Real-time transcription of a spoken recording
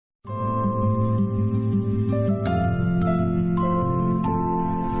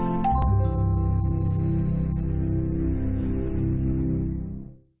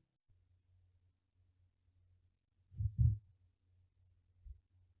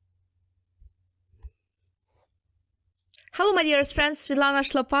Hello my dearest friends, Svetlana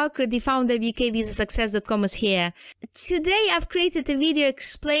Shlapak, the founder of UKVisaSuccess.com is here. Today I've created a video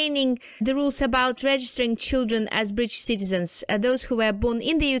explaining the rules about registering children as British citizens, those who were born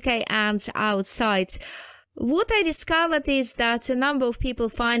in the UK and outside. What I discovered is that a number of people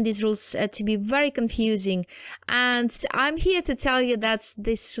find these rules to be very confusing, and I'm here to tell you that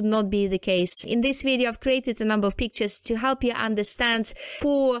this should not be the case. In this video I've created a number of pictures to help you understand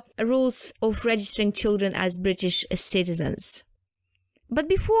 4 rules of registering children as British citizens. But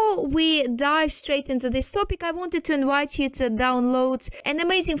before we dive straight into this topic, I wanted to invite you to download an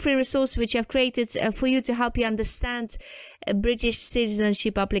amazing free resource which I've created for you to help you understand British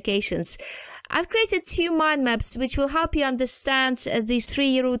citizenship applications. I've created 2 mind maps which will help you understand the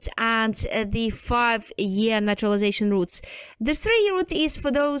 3-year route and the 5-year naturalization routes. The 3-year route is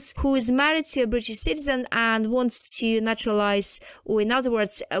for those who is married to a British citizen and wants to naturalize, or in other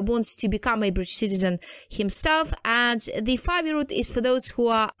words, wants to become a British citizen himself. And the 5-year route is for those who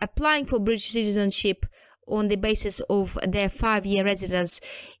are applying for British citizenship on the basis of their 5-year residence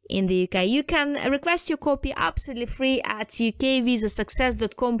in the UK. You can request your copy absolutely free at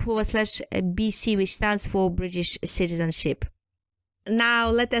ukvisasuccess.com/BC, which stands for British citizenship. Now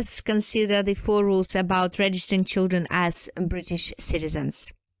let us consider the 4 rules about registering children as British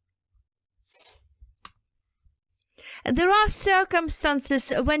citizens. There are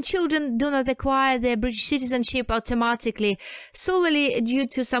circumstances when children do not acquire their British citizenship automatically, solely due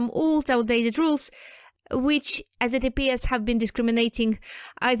to some old outdated rules which, as it appears, have been discriminating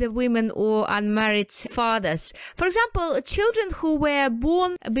either women or unmarried fathers. For example, children who were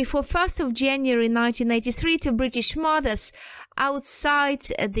born before 1st of January 1983 to British mothers outside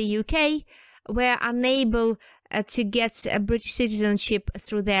the UK were unable to get a British citizenship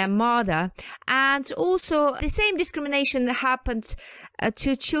through their mother. And also the same discrimination happened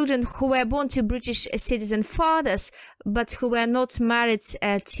to children who were born to British citizen fathers but who were not married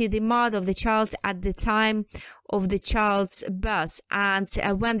to the mother of the child at the time of the child's birth. And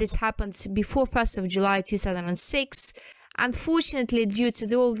when this happened before 1st of July 2006, unfortunately, due to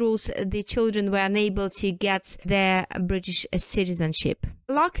the old rules, the children were unable to get their British citizenship.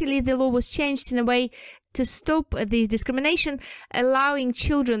 Luckily, the law was changed in a way to stop this discrimination, allowing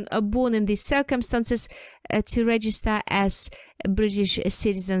children born in these circumstances to register as British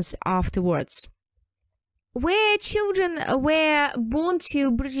citizens afterwards. Where children were born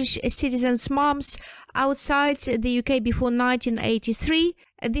to British citizens' moms outside the UK before 1983,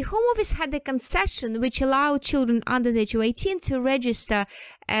 the Home Office had a concession which allowed children under the age of 18 to register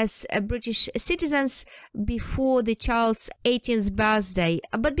as British citizens before the child's 18th birthday.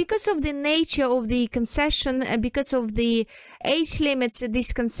 But because of the nature of the concession, because of the age limits,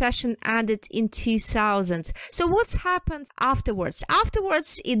 this concession ended in 2000. So what's happened afterwards?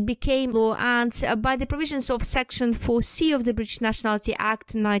 Afterwards, it became law, and by the provisions of Section 4C of the British Nationality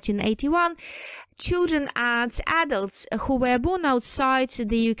Act 1981, children and adults who were born outside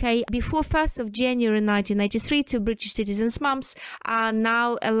the UK before 1st of January 1983 to British citizens' mums are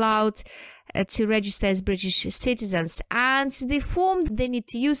now allowed to register as British citizens. And the form they need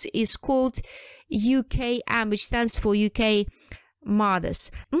to use is called UKM, which stands for UK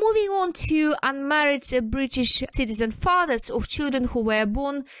mothers. Moving on to unmarried British citizen fathers of children who were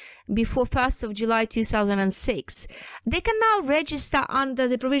born before 1st of July 2006. They can now register under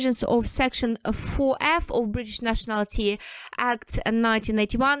the provisions of Section 4F of British Nationality Act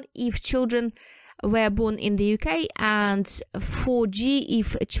 1981 if children were born in the UK, and 4G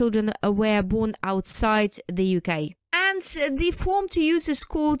if children were born outside the UK. And the form to use is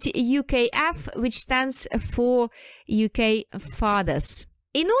called UKF, which stands for UK fathers.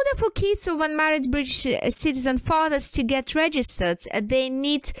 In order for kids of unmarried British citizen fathers to get registered, they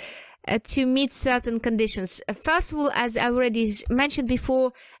need to meet certain conditions. First of all, as I already mentioned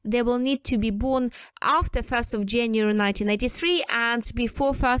before, they will need to be born after 1st of January 1983 and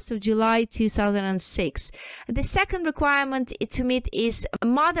before 1st of July 2006. The second requirement to meet is a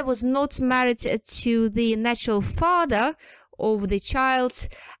mother was not married to the natural father of the child,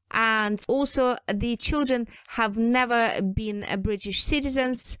 and also the children have never been British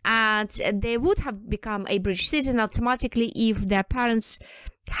citizens, and they would have become a British citizen automatically if their parents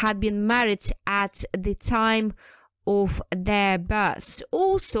had been married at the time of their birth.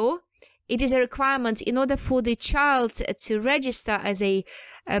 Also, it is a requirement in order for the child to register as a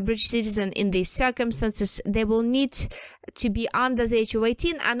a British citizen in these circumstances, they will need to be under the age of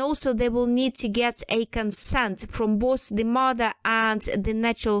 18, and also they will need to get a consent from both the mother and the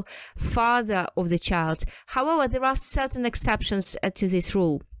natural father of the child. However, there are certain exceptions to this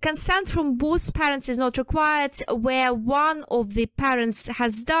rule. Consent from both parents is not required where one of the parents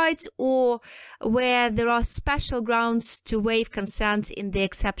has died or where there are special grounds to waive consent in the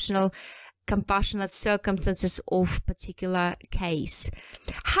exceptional compassionate circumstances of particular case.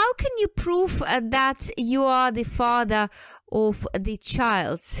 How can you prove that you are the father of the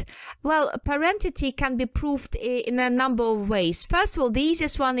child? Well, paternity can be proved in a number of ways. First of all, the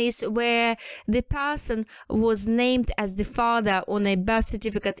easiest one is where the person was named as the father on a birth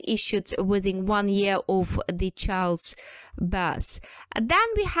certificate issued within 1 year of the child's birth. Then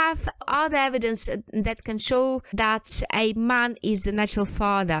we have other evidence that can show that a man is the natural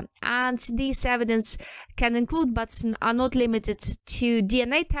father, and this evidence can include but are not limited to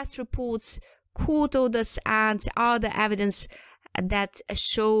DNA test reports, court orders, and other evidence that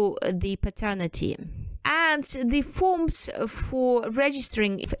show the paternity. And the forms for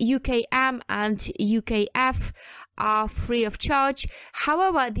registering UKM and UKF are free of charge.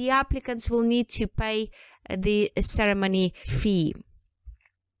 However, the applicants will need to pay the ceremony fee.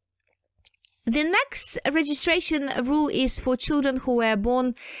 The next registration rule is for children who were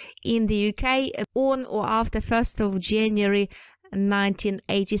born in the UK on or after 1st of January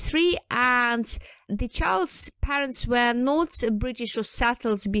 1983, and the child's parents were not British or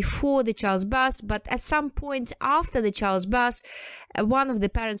settled before the child's birth, but at some point after the child's birth, one of the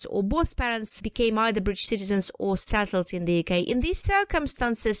parents or both parents became either British citizens or settled in the UK. In these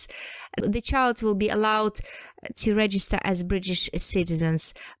circumstances, the child will be allowed to register as British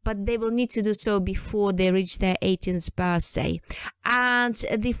citizens, but they will need to do so before they reach their 18th birthday. And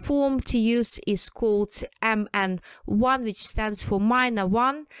the form to use is called MN1, which stands for minor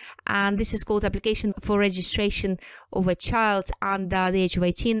 1, and this is called application for registration of a child under the age of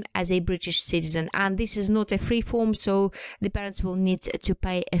 18 as a British citizen. And this is not a free form, so the parents will need to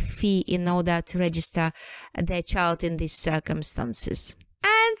pay a fee in order to register their child in these circumstances.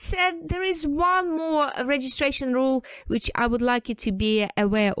 And there is one more registration rule which I would like you to be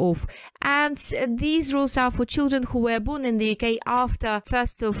aware of, and these rules are for children who were born in the UK after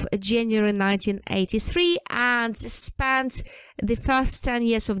 1st of January 1983 and spent the first 10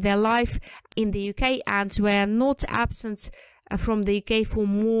 years of their life in the UK and were not absent from the UK for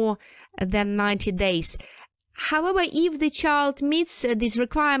more than 90 days. However, if the child meets these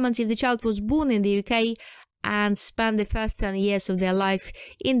requirements, if the child was born in the UK and spend the first 10 years of their life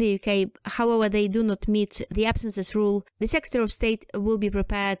in the UK, however, they do not meet the absences rule, the Secretary of State will be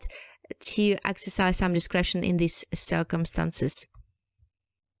prepared to exercise some discretion in these circumstances.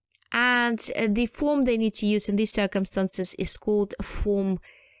 And the form they need to use in these circumstances is called Form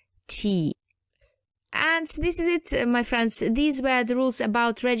T. And this is it, my friends. These were the rules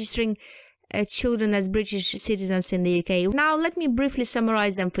about registering children as British citizens in the UK. Now let me briefly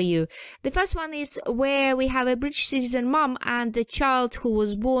summarize them for you. The first one is where we have a British citizen mom and a child who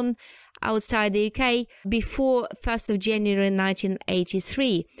was born outside the UK before 1st of January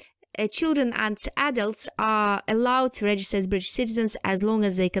 1983. Children and adults are allowed to register as British citizens as long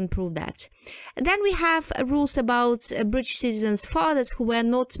as they can prove that. Then we have rules about British citizens' fathers who were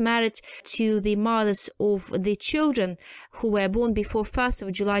not married to the mothers of the children who were born before 1st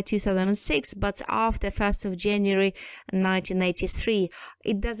of July 2006 but after 1st of January 1983.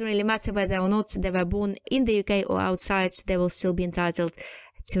 It doesn't really matter whether or not they were born in the UK or outside, they will still be entitled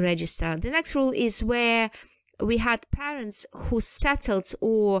to register. The next rule is where we had parents who settled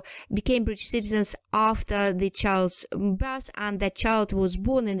or became British citizens after the child's birth and that child was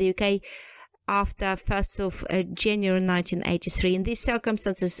born in the UK after 1st of January 1983. In these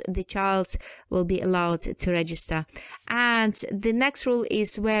circumstances, the child will be allowed to register. And the next rule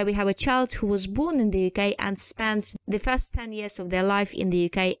is where we have a child who was born in the UK and spent the first 10 years of their life in the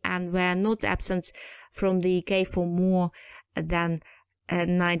UK and were not absent from the UK for more than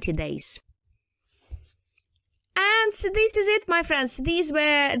 90 days. And this is it, my friends. These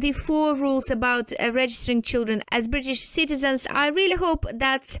were the 4 rules about registering children as British citizens. I really hope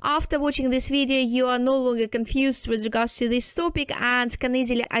that after watching this video you are no longer confused with regards to this topic and can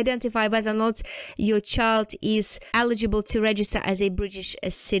easily identify whether or not your child is eligible to register as a British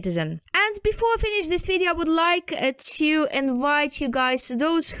citizen. And before I finish this video, I would like to invite you guys,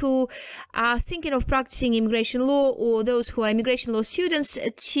 those who are thinking of practicing immigration law or those who are immigration law students,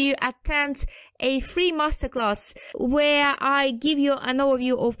 to attend a free masterclass where I give you an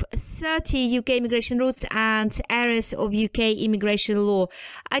overview of 30 UK immigration routes and areas of UK immigration law.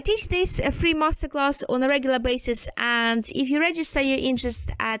 I teach this free masterclass on a regular basis, and if you register your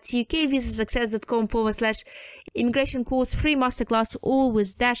interest at ukvisasuccess.com/immigration course free masterclass, all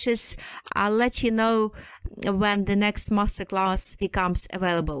with dashes, I'll let you know when the next masterclass becomes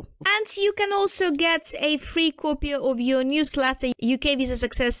available. And you can also get a free copy of your newsletter,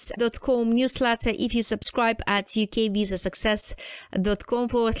 ukvisasuccess.com newsletter, if you subscribe at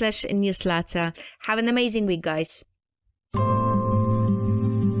ukvisasuccess.com/newsletter. Have an amazing week, guys.